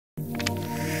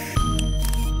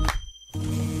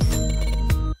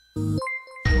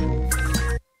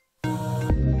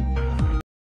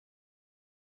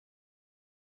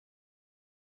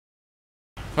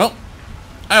Well,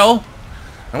 hello,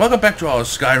 and welcome back to our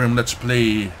Skyrim Let's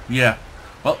Play. Yeah,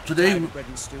 well, today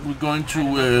we're going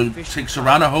to take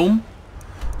Serana home.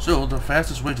 So the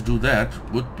fastest way to do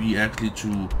that would be actually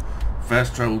to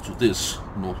fast travel to this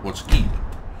northwards keep.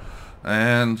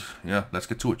 And yeah, let's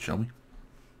get to it, shall we?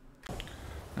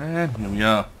 And here we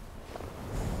are.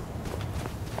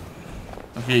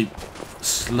 Okay,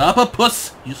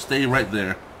 Slobberpuss, you stay right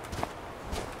there.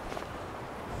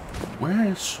 Where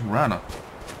is Serana?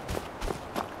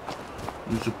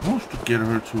 You're supposed to get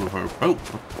her to her boat,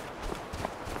 but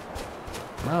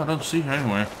no, I don't see her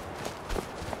anywhere.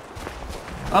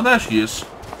 Oh, there she is.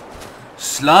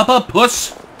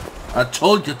 Slobberpuss! I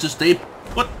told you to stay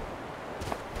put.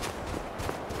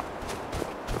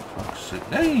 For fuck's sake.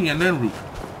 Hey, and then Root.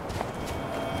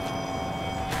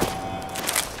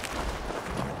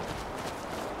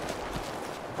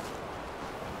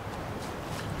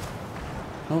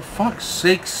 For fuck's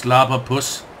sake,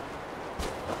 Slobberpuss.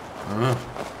 Oh.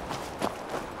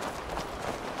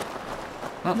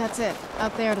 That's it,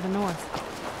 up there to the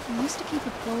north. I used to keep a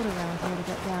boat around here to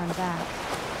get there and back.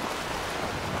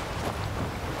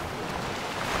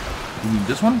 You mean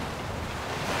this one?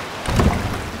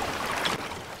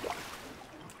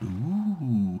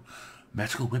 Ooh.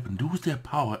 Magical weapon lose their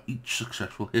power each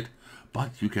successful hit,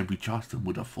 but you can recharge them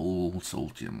with a full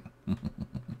soul gem.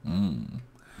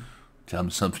 Tell me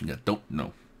something I don't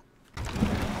know.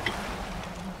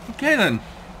 Okay then.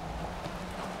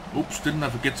 Oops, didn't I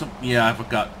forget some? Yeah, I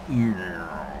forgot.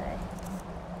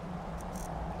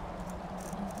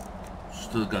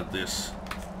 Still got this.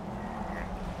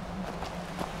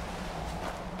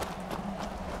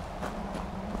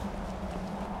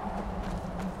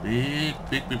 Big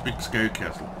scary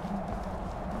castle.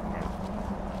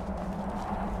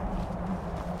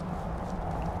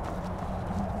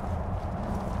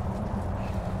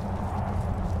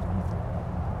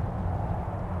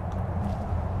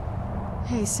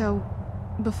 Hey, so,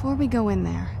 before we go in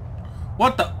there...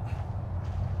 What the?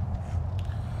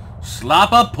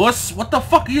 Slobberpuss? What the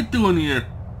fuck are you doing here?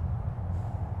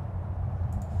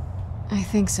 I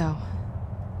think so.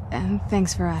 And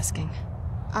thanks for asking.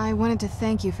 I wanted to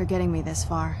thank you for getting me this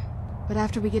far. But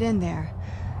after we get in there,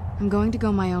 I'm going to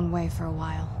go my own way for a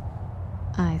while.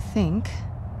 I think.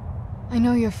 I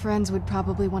know your friends would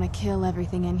probably want to kill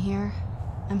everything in here.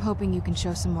 I'm hoping you can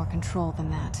show some more control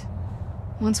than that.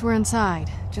 Once we're inside,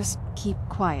 just keep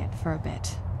quiet for a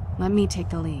bit. Let me take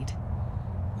the lead.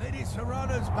 Lady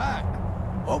Serana's back.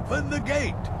 Open the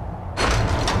gate.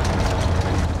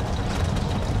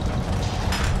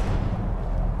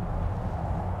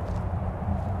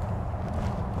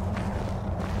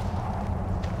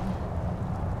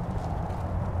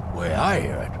 Way I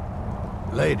hear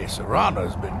it, Lady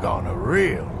Serana's been gone a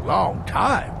real long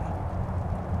time.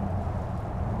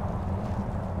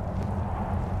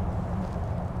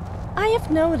 I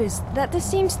have noticed that there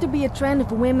seems to be a trend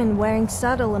of women wearing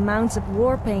subtle amounts of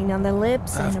war paint on their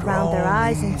lips and around their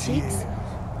eyes and cheeks.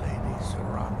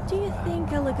 Do you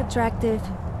think I look attractive?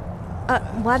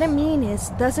 What I mean is,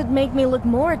 does it make me look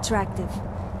more attractive?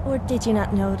 Or did you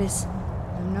not notice?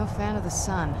 I'm no fan of the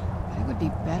sun, but it would be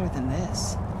better than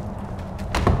this.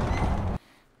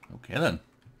 Okay then.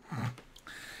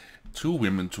 Two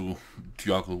women to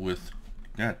juggle with.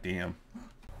 God damn.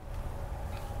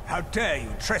 How dare you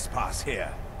trespass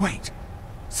here? Wait,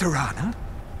 Serana?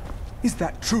 Is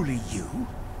that truly you?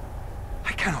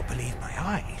 I cannot believe my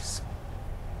eyes.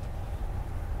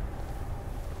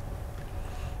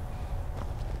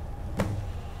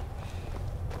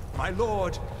 My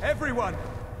lord, everyone!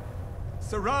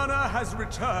 Serana has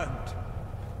returned.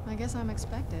 I guess I'm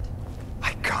expected.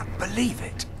 I can't believe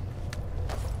it.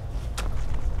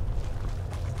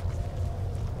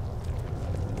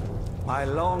 My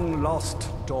long-lost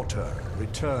daughter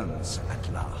returns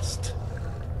at last.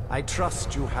 I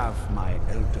trust you have my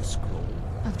Elder Scroll.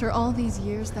 After all these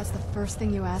years, that's the first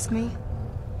thing you ask me?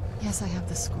 Yes, I have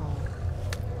the scroll.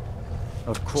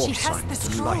 Of course I'm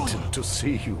delighted to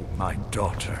see you, my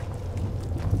daughter.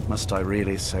 Must I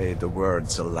really say the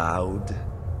words aloud?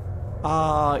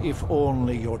 Ah, if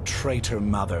only your traitor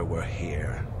mother were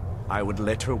here. I would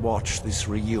let her watch this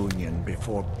reunion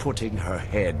before putting her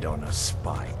head on a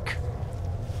spike.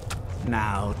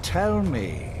 Now tell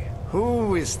me,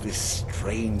 who is this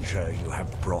stranger you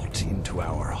have brought into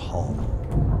our home?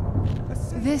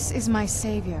 This is my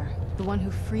savior, the one who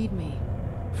freed me.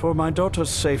 For my daughter's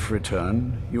safe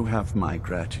return, you have my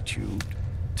gratitude.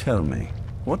 Tell me,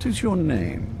 what is your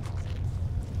name?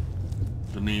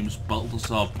 The name's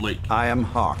Balthazar Blake. I am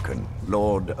Harkon,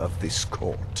 Lord of this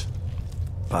court.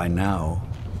 By now,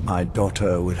 my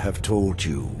daughter would have told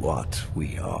you what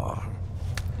we are.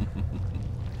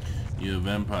 You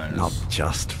vampires. Not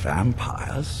just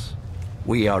vampires.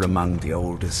 We are among the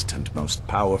oldest and most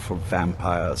powerful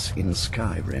vampires in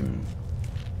Skyrim.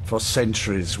 For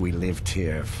centuries we lived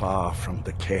here, far from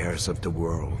the cares of the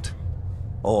world.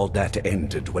 All that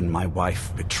ended when my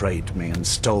wife betrayed me and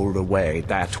stole away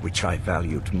that which I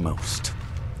valued most.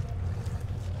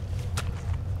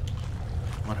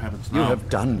 What happens now? You have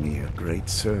done me a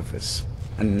great service,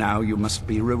 and now you must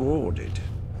be rewarded.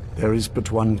 There is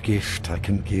but one gift I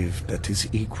can give that is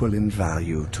equal in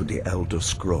value to the Elder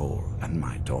Scroll and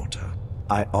my daughter.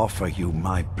 I offer you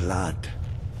my blood.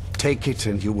 Take it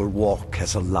and you will walk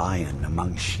as a lion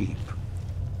among sheep.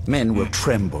 Men will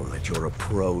tremble at your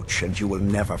approach, and you will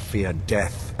never fear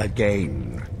death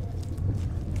again.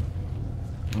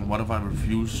 And what if I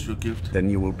refuse your gift? Then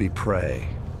you will be prey,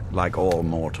 like all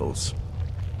mortals.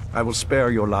 I will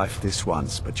spare your life this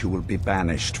once, but you will be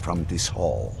banished from this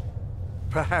hall.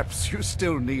 Perhaps you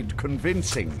still need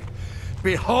convincing.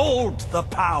 Behold the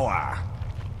power!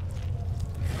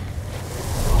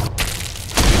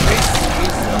 This is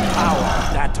the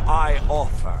power that I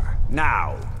offer.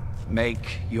 Now,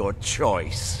 make your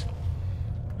choice.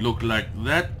 Look like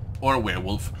that or a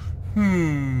werewolf?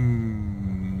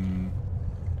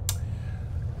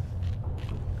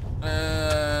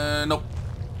 Nope.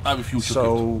 I refuse to.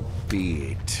 So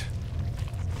be it.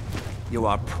 You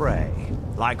are prey,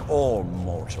 like all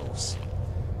mortals.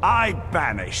 I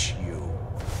banish you.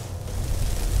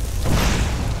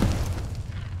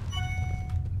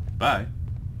 Bye.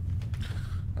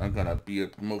 I'm gonna be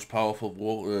the most powerful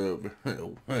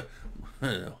what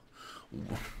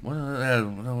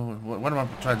am I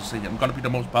trying to say? I'm gonna be the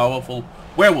most powerful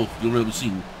werewolf you've ever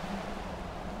seen.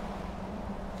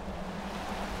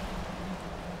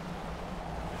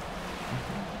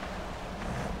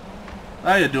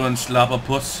 How you doing,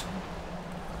 slobberpuss?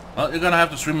 Well, you're gonna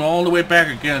have to swim all the way back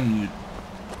again, you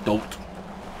dolt.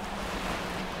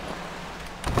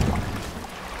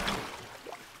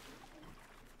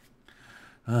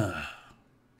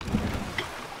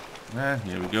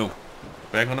 Here we go.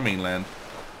 Back on the mainland.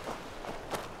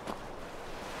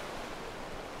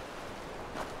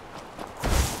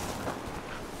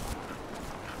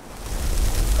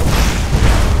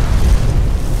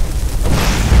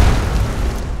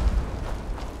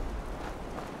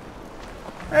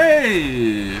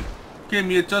 Hey! Came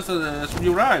here just as we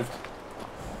arrived.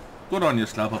 Good on you,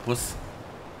 slobberpuss.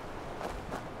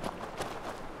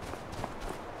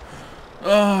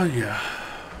 Oh yeah.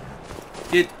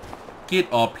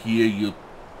 Get up here, you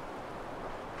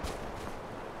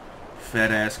fat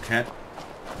ass cat.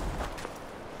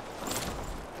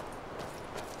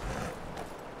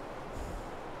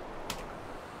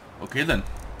 Okay then.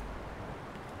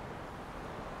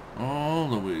 All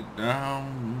the way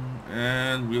down,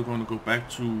 and we're going to go back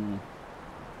to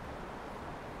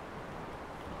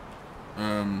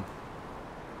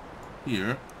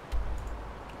here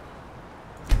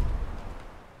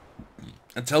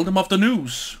and tell them of the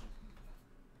news.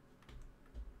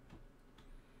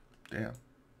 Damn,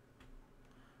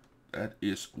 that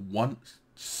is one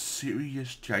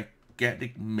serious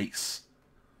gigantic mace.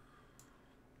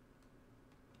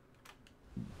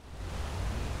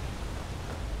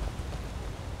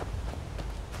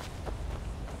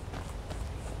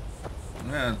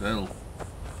 Yeah,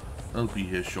 they'll be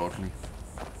here shortly.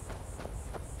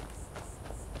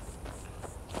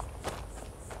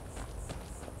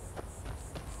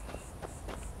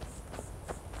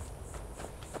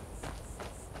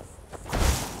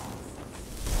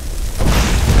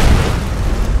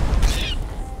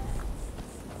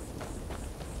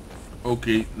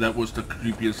 Okay, that was the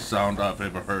creepiest sound I've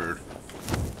ever heard.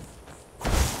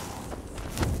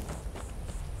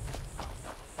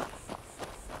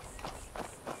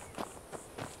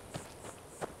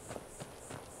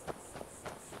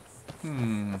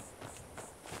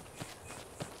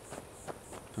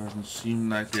 Doesn't seem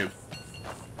like they've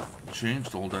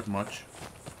changed all that much.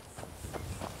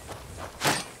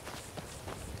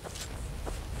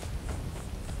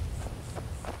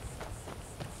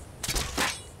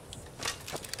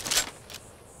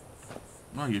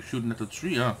 Oh, you're shooting at the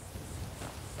tree, huh?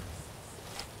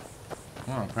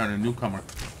 Oh, apparently a newcomer.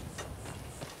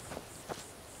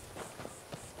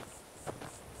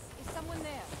 Is someone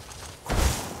there?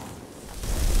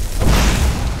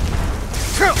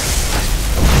 Okay.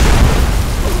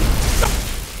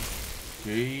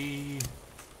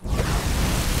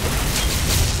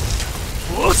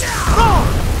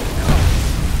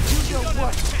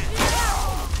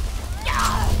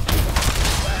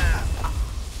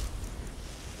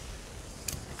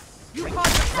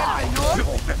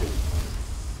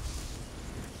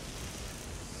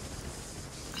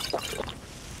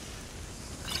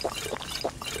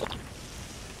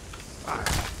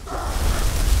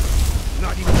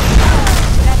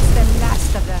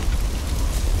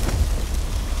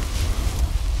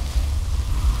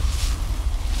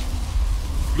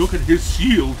 look at his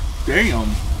shield. Damn.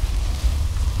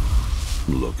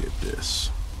 Look at this.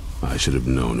 I should have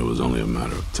known it was only a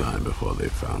matter of time before they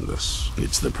found us.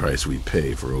 It's the price we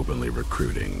pay for openly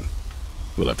recruiting.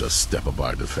 We'll have to step up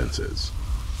our defenses.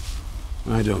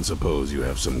 I don't suppose you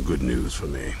have some good news for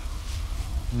me.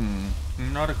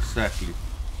 Not exactly.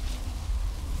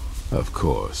 Of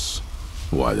course.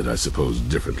 Why did I suppose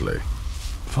differently?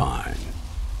 Fine.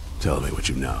 Tell me what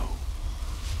you know.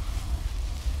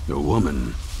 A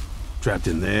woman? Trapped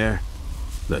in there?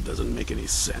 That doesn't make any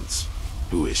sense.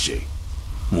 Who is she?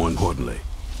 More importantly,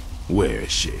 where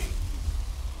is she?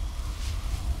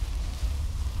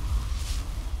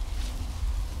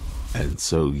 And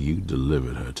so you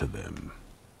delivered her to them.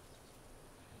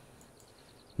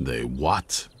 They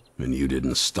what? And you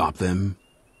didn't stop them?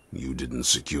 You didn't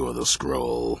secure the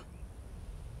scroll?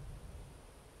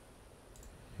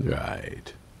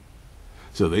 Right.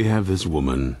 So they have this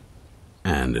woman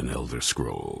and an Elder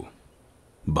Scroll.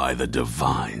 By the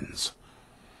Divines.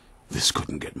 This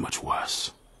couldn't get much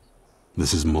worse.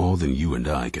 This is more than you and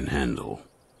I can handle.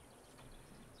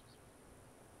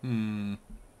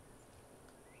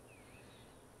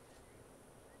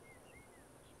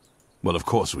 Well, of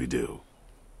course we do.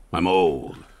 I'm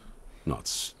old, not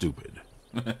stupid.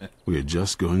 We're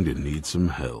just going to need some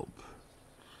help.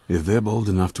 If they're bold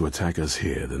enough to attack us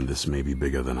here, then this may be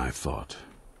bigger than I thought.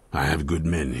 I have good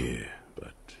men here,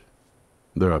 but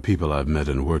there are people I've met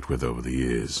and worked with over the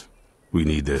years. We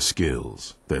need their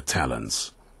skills, their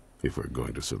talents, if we're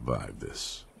going to survive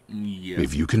this. Yes.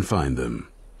 If you can find them,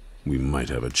 we might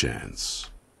have a chance.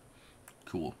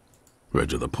 Cool. Right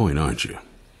to the point, aren't you?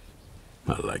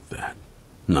 I like that.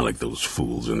 Not like those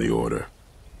fools in the Order.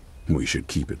 We should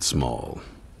keep it small.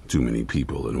 Too many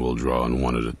people and we'll draw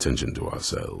unwanted attention to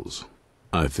ourselves.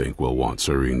 I think we'll want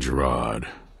Serene Gerard.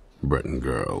 Breton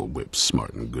girl, whip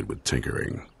smart and good with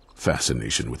tinkering.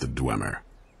 Fascination with the Dwemer.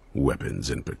 Weapons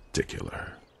in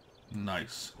particular.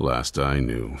 Nice. Last I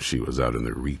knew, she was out in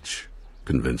the Reach,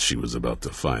 convinced she was about to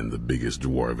find the biggest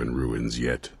dwarven ruins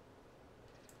yet.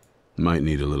 Might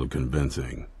need a little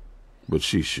convincing, but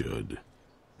she should.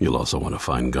 You'll also want to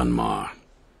find Gunmar.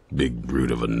 Big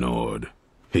brute of a Nord.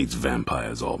 Hates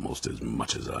vampires almost as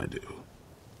much as I do.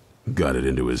 Got it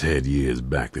into his head years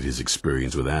back that his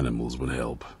experience with animals would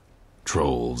help.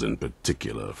 Trolls in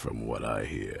particular, from what I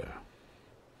hear.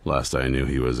 Last I knew,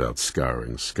 he was out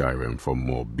scouring Skyrim for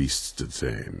more beasts to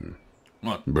tame.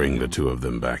 What? Bring the two of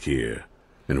them back here,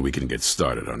 and we can get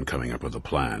started on coming up with a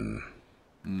plan.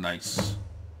 Nice.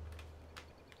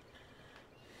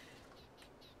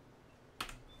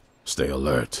 Stay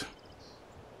alert.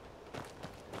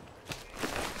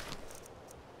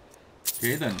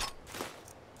 Okay then.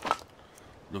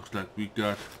 Looks like we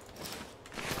got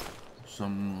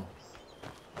some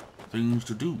things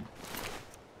to do.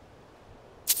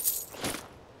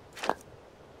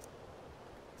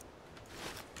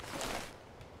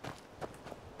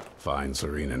 Find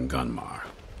Serene and Gunmar.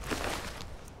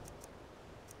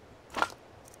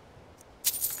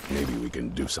 Maybe we can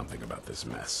do something about this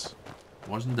mess.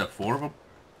 Wasn't there 4 of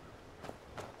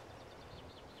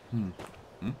them?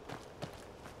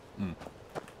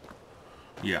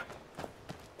 Yeah.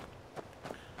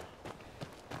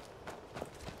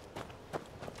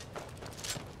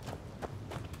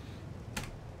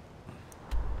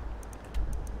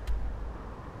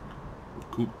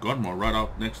 Cool, Gunmar right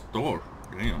out next door.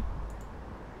 Damn.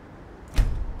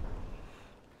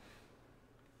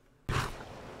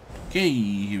 Okay,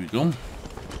 here we go.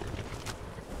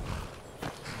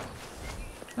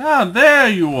 Ah, there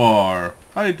you are.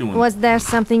 How you doing? Was there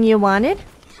something you wanted?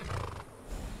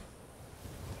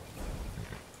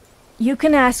 You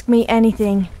can ask me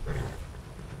anything.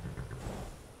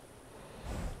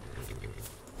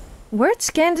 Words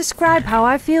can't describe how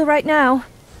I feel right now.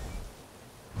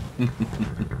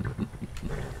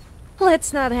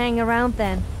 Let's not hang around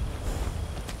then.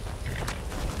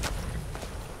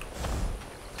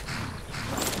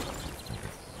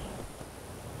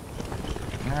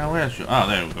 Now where's your... Ah,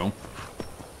 there we go.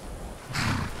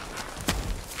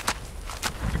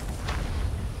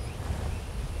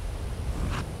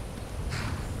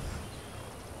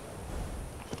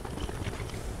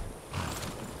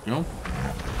 Go.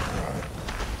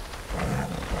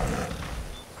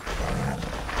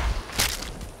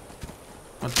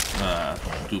 What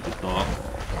stupid dog.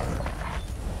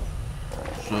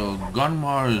 So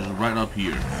Gunmar is right up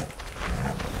here.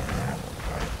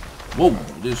 Whoa,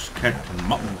 this cat can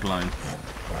mountain climb.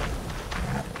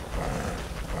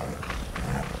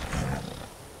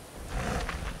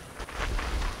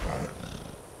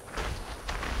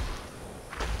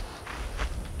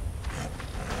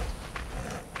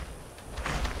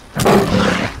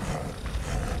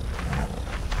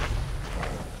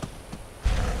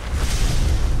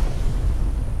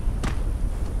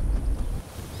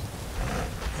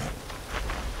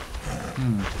 Okay,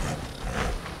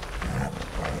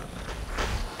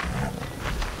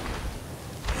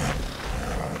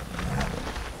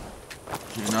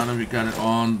 now that we got it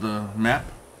on the map,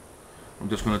 I'm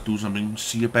just gonna do something.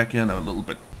 See you back here in a little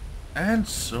bit. And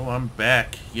so I'm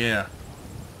back, yeah.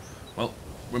 Well,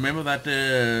 remember that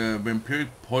vampiric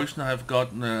poison I've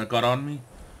got on me?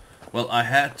 Well, I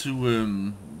had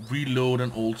to reload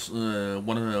an old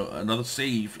another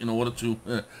save in order to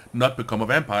not become a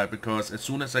vampire, because as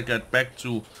soon as I got back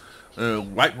to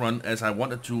Whiterun, as I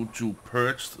wanted to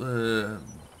purge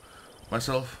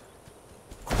myself,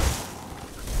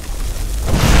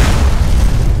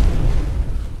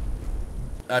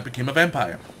 I became a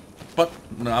vampire. But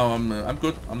now I'm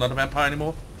good. I'm not a vampire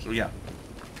anymore. So yeah.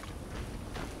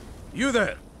 You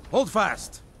there! Hold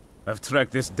fast! I've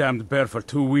tracked this damned bear for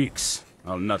 2 weeks.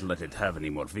 I'll not let it have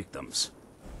any more victims.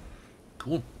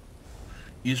 Cool.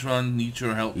 Isran needs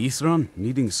your help. Isran?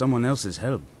 Needing someone else's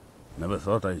help? Never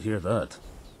thought I'd hear that.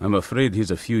 I'm afraid he's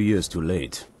a few years too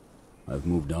late. I've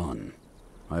moved on.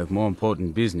 I have more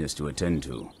important business to attend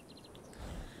to.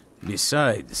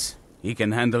 Besides, he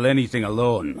can handle anything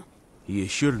alone. He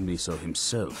assured me so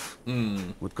himself.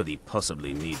 What could he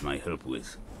possibly need my help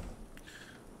with?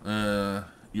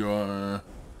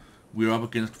 We're up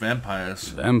against vampires.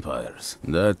 Vampires?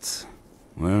 That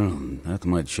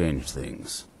might change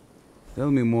things.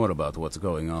 Tell me more about what's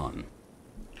going on.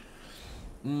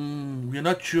 We're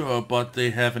not sure, but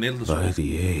they have an elder scroll. By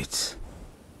the 8.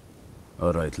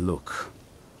 Alright, look.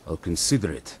 I'll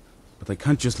consider it. But I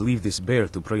can't just leave this bear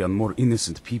to prey on more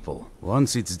innocent people.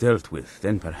 Once it's dealt with,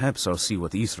 then perhaps I'll see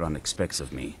what Isran expects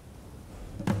of me.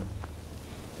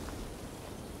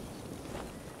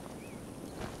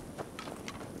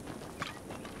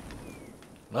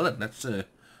 Well, let's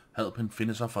help him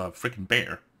finish off a freaking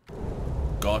bear.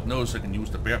 God knows I can use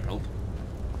the bear pelt.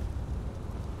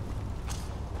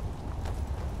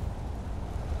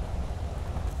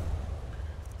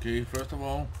 Okay, first of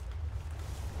all,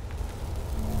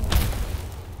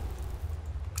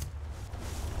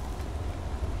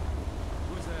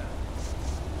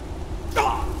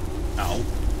 ow.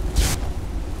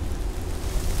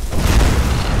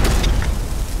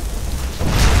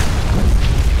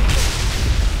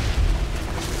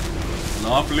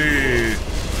 Lovely.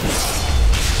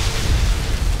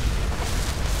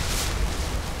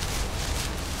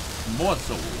 More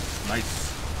souls.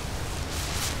 Nice.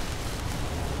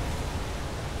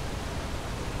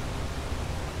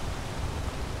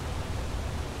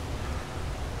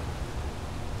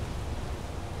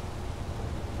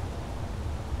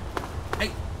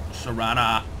 Hey,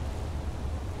 Serana.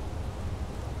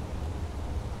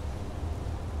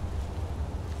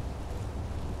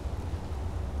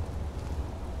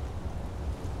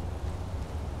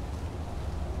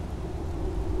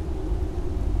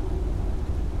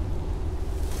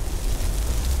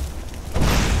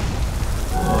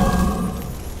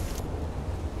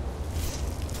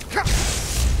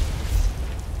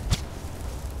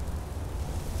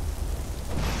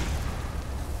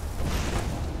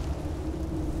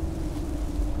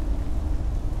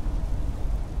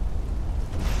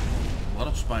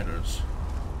 Spiders.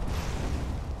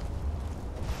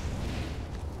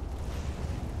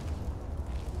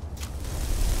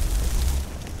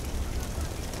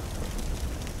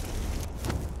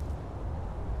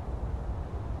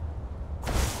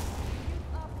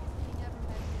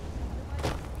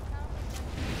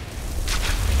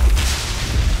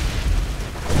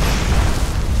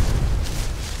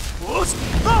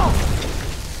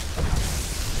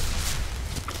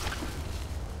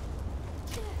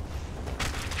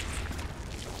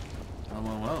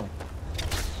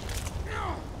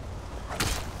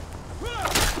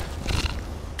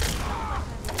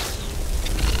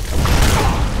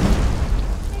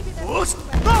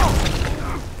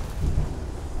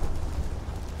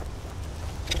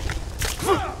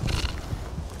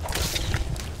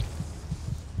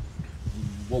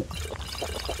 Whoa.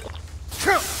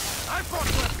 I fought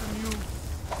less than you.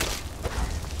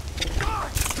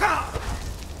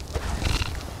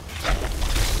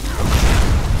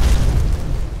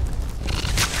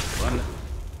 One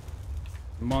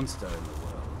monster in the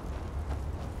world.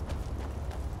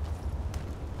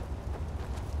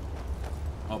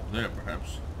 Up there,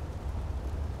 perhaps.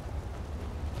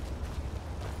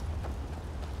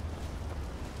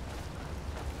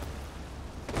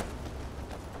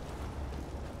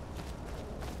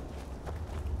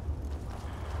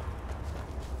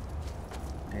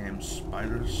 Damn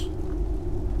spiders.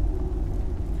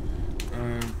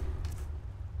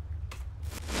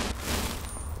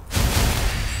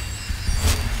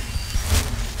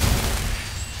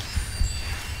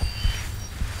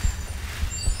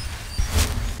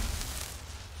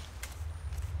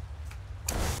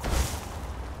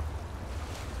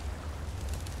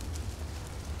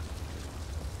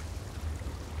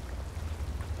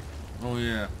 Oh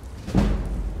yeah.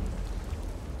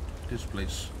 This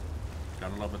place.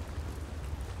 Gotta love it.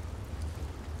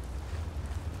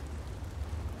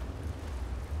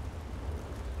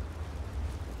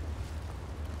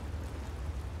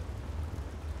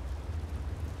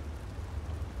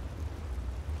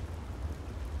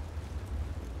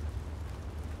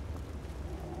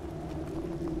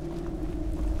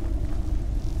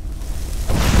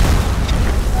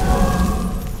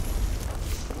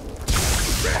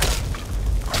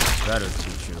 That'll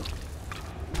teach you.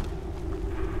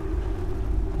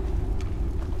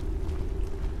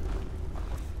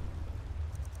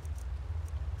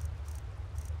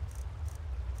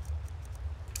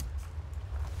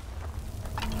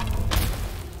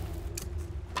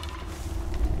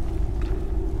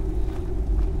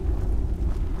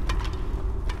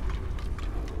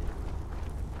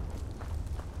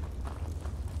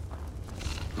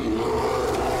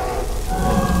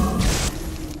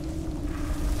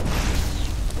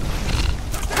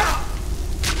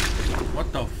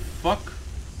 What the fuck?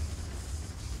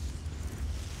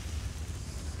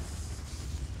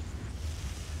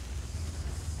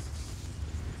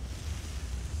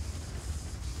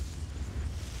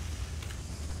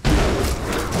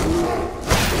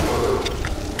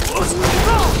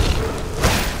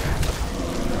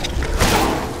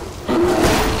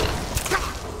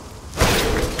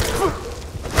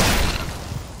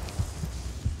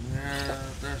 Yeah,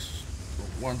 that's the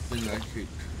one thing I hate.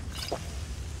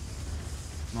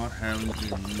 Not having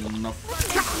enough.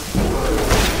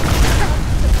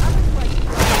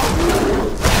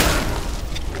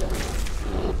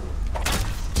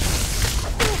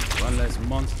 One less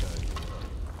monster.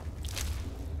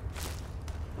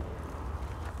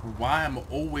 Why I'm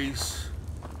always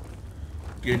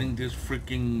getting this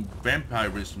freaking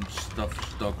vampirism stuff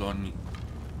stuck on me.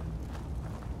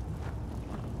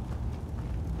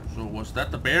 So was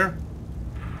that the bear?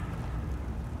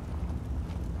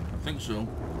 I think so.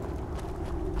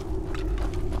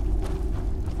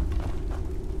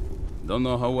 Don't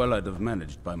know how well I'd have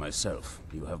managed by myself.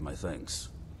 You have my thanks.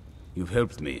 You've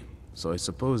helped me, so I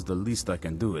suppose the least I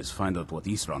can do is find out what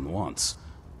Isran wants.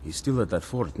 He's still at that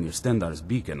fort near Stendar's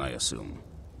beacon, I assume.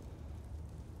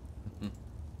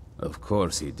 Of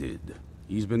course he did.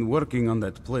 He's been working on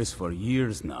that place for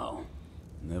years now.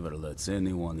 Never lets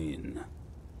anyone in.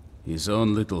 His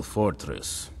own little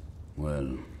fortress.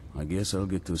 Well, I guess I'll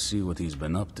get to see what he's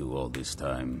been up to all this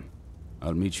time.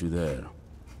 I'll meet you there.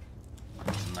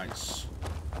 Nice.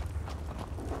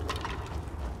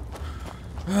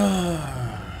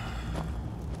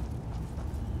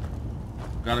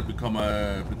 Gotta become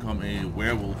a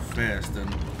werewolf fast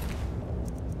and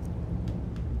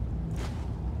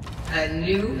a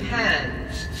new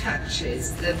hand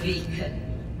touches the beacon.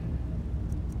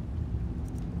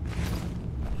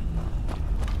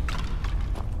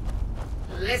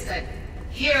 Listen,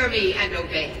 hear me and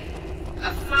obey.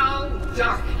 A foul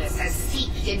darkness has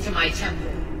seeped into my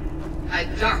temple. A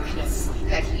darkness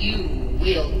that you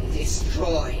will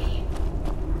destroy.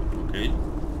 okay.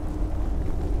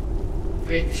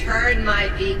 Return my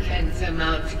beacon to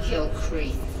Mount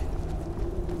Kilcreath.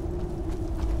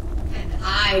 And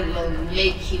I will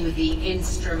make you the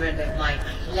instrument of my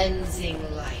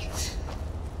cleansing light.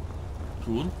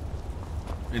 Cool.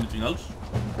 Anything else?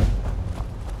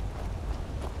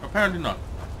 Apparently not.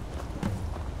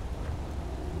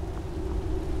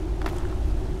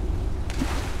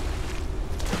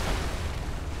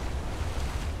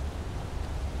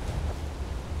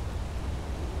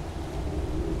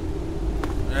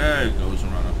 There it goes,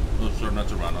 Serrano. Oh, sorry, not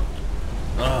Serrano.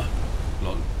 Ah,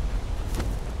 lol.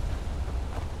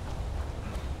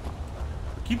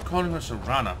 I keep calling her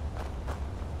Serrana.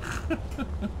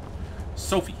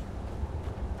 Sophie.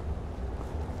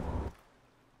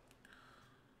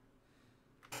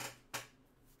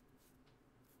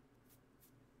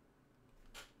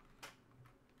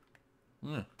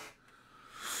 Yeah.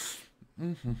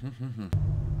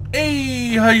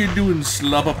 Hey, how you doing,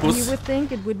 slobberpuss? You would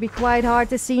think it would be quite hard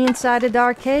to see inside a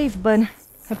dark cave, but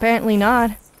apparently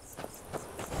not.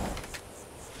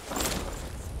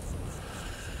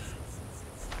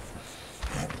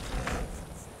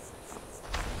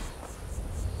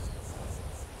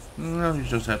 No, you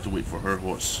just have to wait for her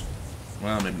horse.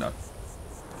 Well, maybe not.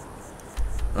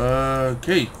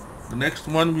 Okay, the next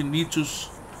one we need to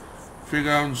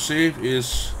figure out and save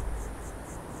is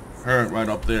her right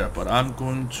up there. But I'm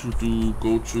going to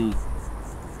go to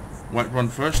Whiterun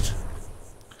first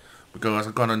because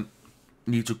I'm gonna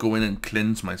need to go in and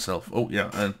cleanse myself. Oh yeah,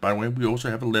 and by the way, we also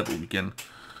have a level we can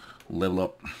level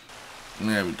up.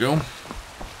 There we go.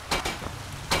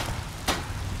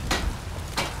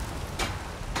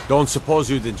 Don't suppose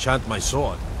you'd enchant my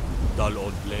sword? Dull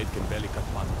old blade can barely cut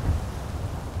mud.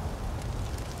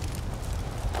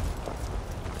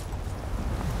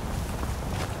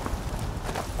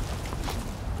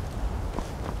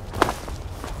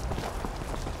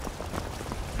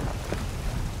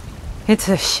 It's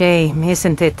a shame,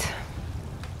 isn't it?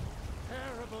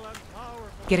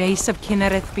 Grace of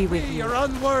Kinnereth be with you. Your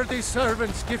unworthy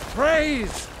servants give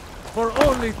praise, for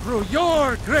only through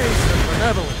your grace and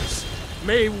benevolence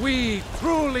may we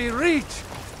truly reach.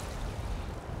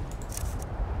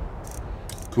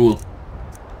 Cool.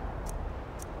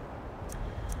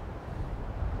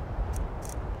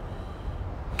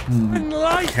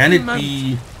 Can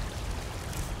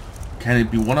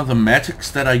it be one of the magics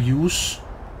that I use?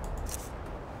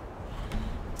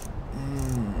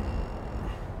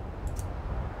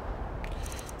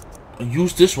 I'll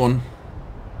use this one.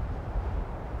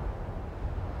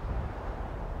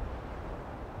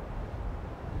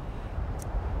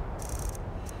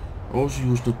 I also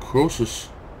use necrosis.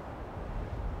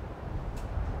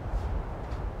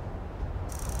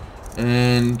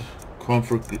 And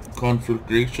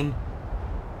conflagration.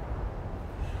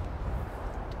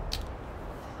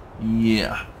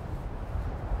 Yeah.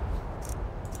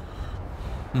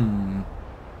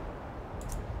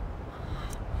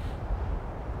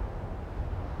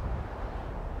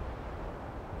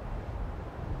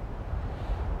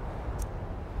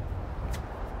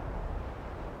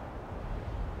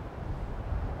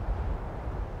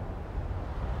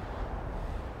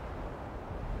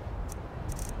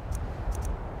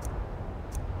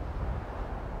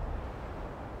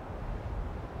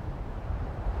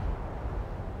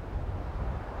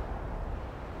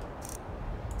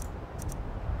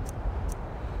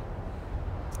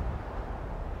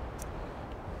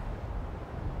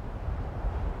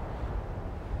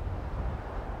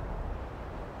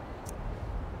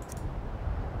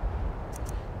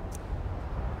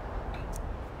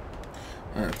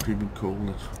 Creeping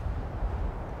coldness.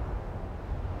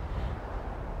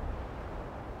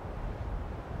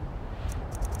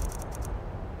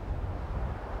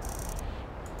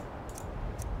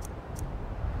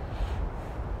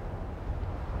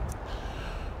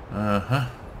 Yeah.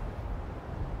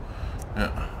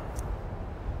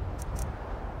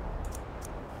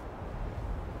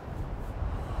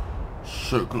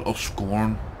 Circle of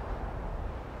Scorn.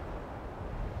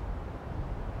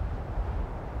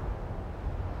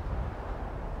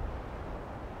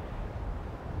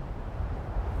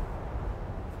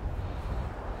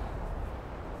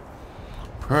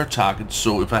 Per target,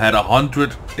 so if I had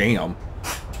 100, damn.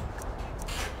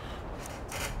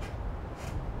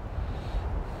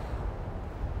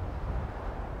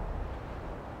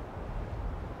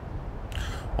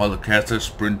 While the caster is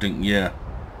sprinting, yeah.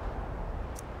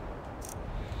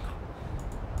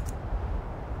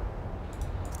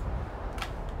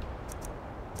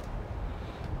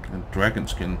 And dragon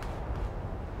skin.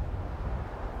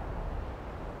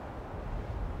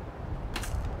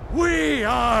 We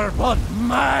are but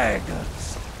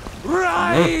maggots,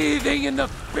 writhing in the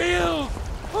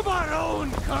filth of our own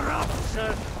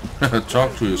corruption.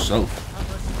 Talk to yourself.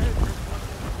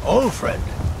 Old friend,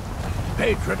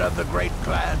 patron of the great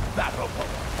clan Battleport.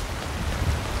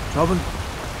 Robin?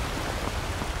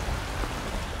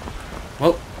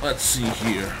 Well, let's see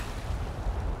here.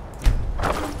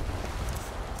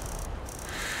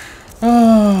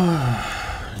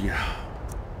 Yeah.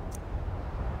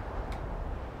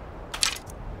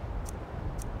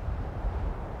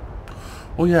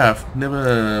 Oh yeah, I've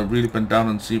never really been down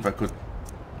and see if I could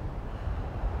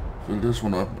fill this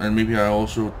one up, and maybe I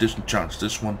also disenchant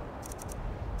this one.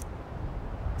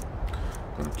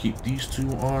 Gonna keep these two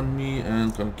on me,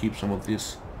 and gonna keep some of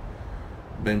this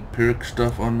vampiric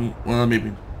stuff on me. Well,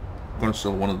 maybe gonna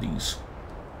sell one of these.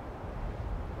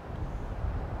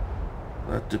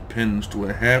 That depends. Do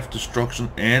I have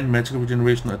destruction and magical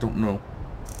regeneration? I don't know.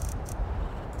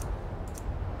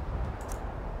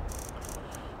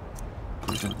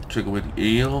 Take away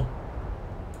the ale.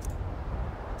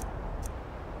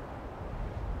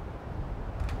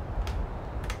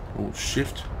 Oh,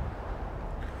 shift.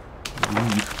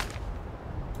 Lead.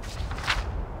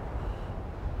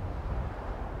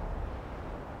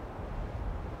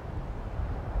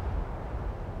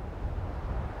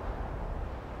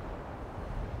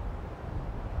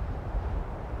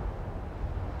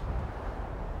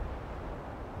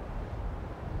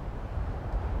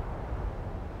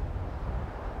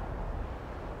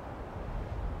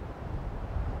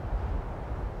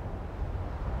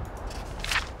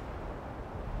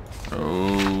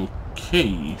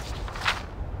 Okay.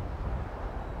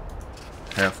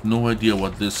 Have no idea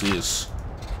what this is.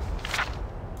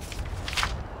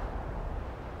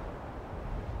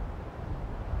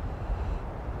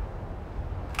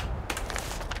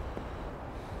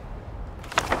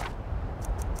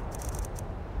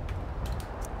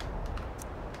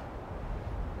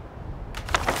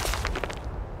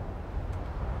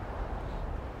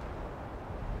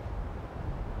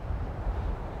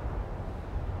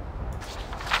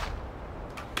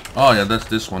 Oh yeah, that's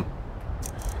this one.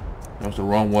 That was the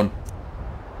wrong one.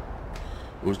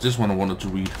 It was this one I wanted to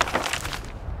read.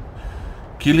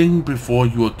 Killing before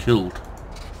you are killed.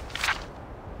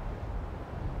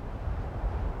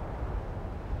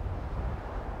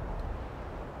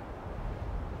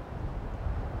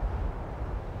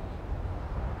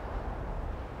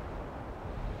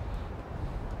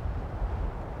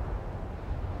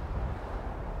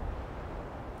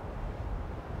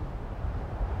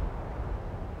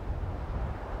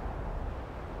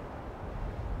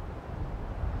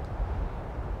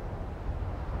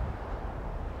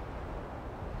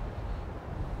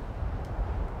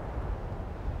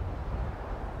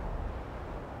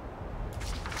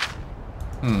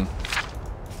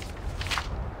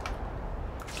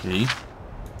 Okay.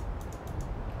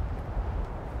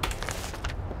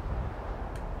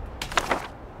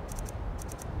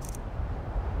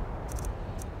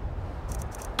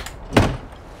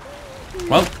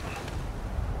 Well.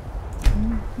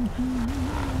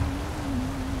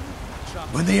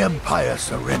 When the Empire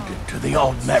surrendered to the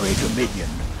Ordinary Dominion,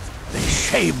 they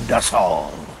shamed us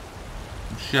all.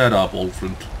 Shut up,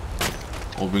 Olfrind.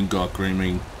 Olvingard,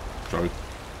 I sorry.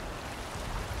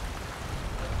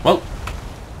 Well,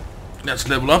 let's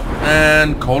level up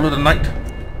and call it a night.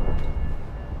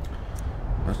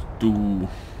 Let's do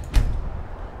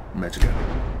magic.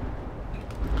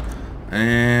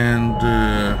 And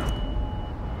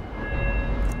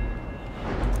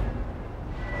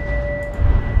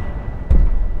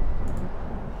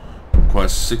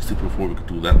requires 60 before we could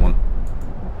do that one.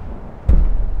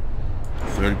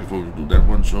 30 before we do that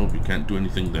one, so we can't do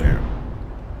anything there.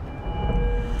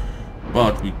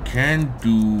 But we can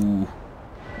do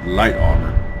light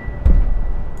armor.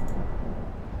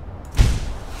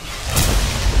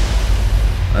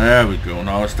 There we go.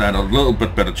 Now I stand a little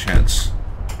bit better chance.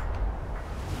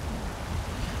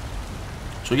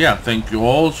 So yeah, thank you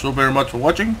all so very much for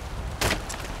watching.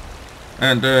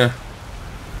 And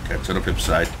catch you on the flip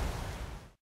side.